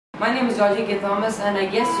My name is Georgie K. Thomas, and I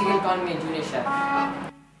guess you can call me a junior chef.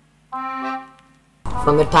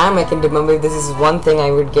 From the time I can remember, this is one thing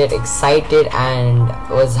I would get excited and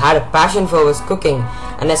had a passion for was cooking.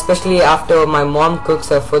 And especially after my mom cooks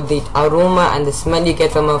her food, the aroma and the smell you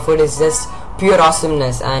get from her food is just pure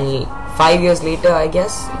awesomeness. And 5 years later, I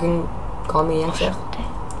guess you can call me a young chef.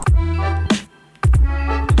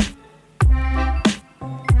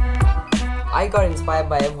 I got inspired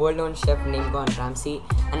by a world-known chef named Gordon Ramsay,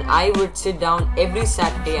 and I would sit down every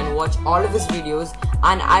Saturday and watch all of his videos,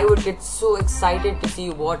 and I would get so excited to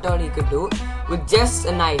see what all he could do with just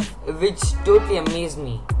a knife, which totally amazed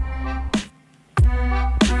me.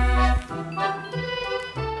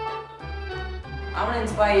 I want to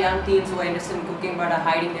inspire young teens who are interested in cooking but are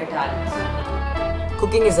hiding their talents.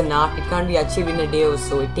 Cooking is an art. It can't be achieved in a day or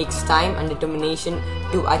so. It takes time and determination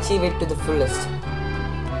to achieve it to the fullest.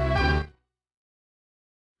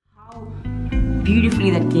 Beautifully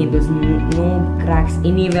that came. There's no cracks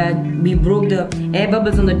anywhere. We broke the air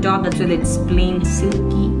bubbles on the top. That's why it's plain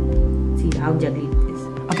silky. See how juggly it is.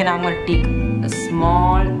 Okay, now I'm gonna take a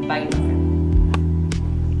small bite of it.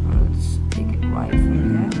 Let's take it right from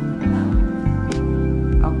there.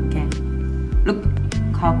 Okay. Look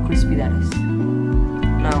how crispy that is.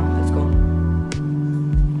 Now let's go.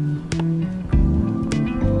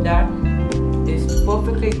 That is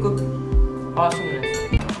perfectly cooked awesomeness.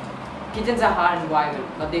 Kitchens are hard and violent,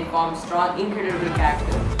 but they form strong, incredible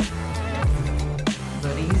characters.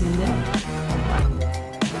 Berries in there. One there.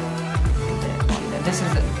 One there. This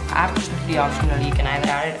is absolutely optional. You can either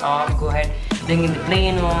add it or go ahead, bring in the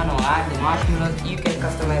plain one or add the marshmallows. You can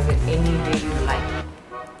customize it any way you like.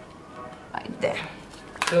 Right there.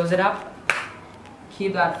 Close it up.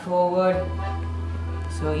 Keep that forward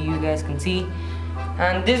so you guys can see.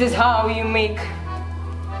 And this is how you make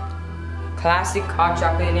classic hot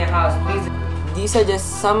chocolate in your house. Please. These are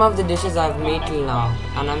just some of the dishes I've made till now,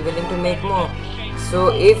 and I'm willing to make more. So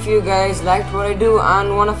if you guys liked what I do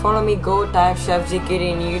and want to follow me, go type CHEF GKT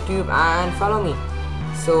in YouTube and follow me.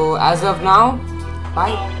 So as of now,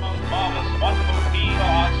 bye.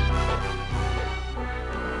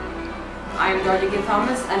 I am Georgie K.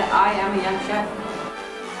 Thomas, and I am a young chef.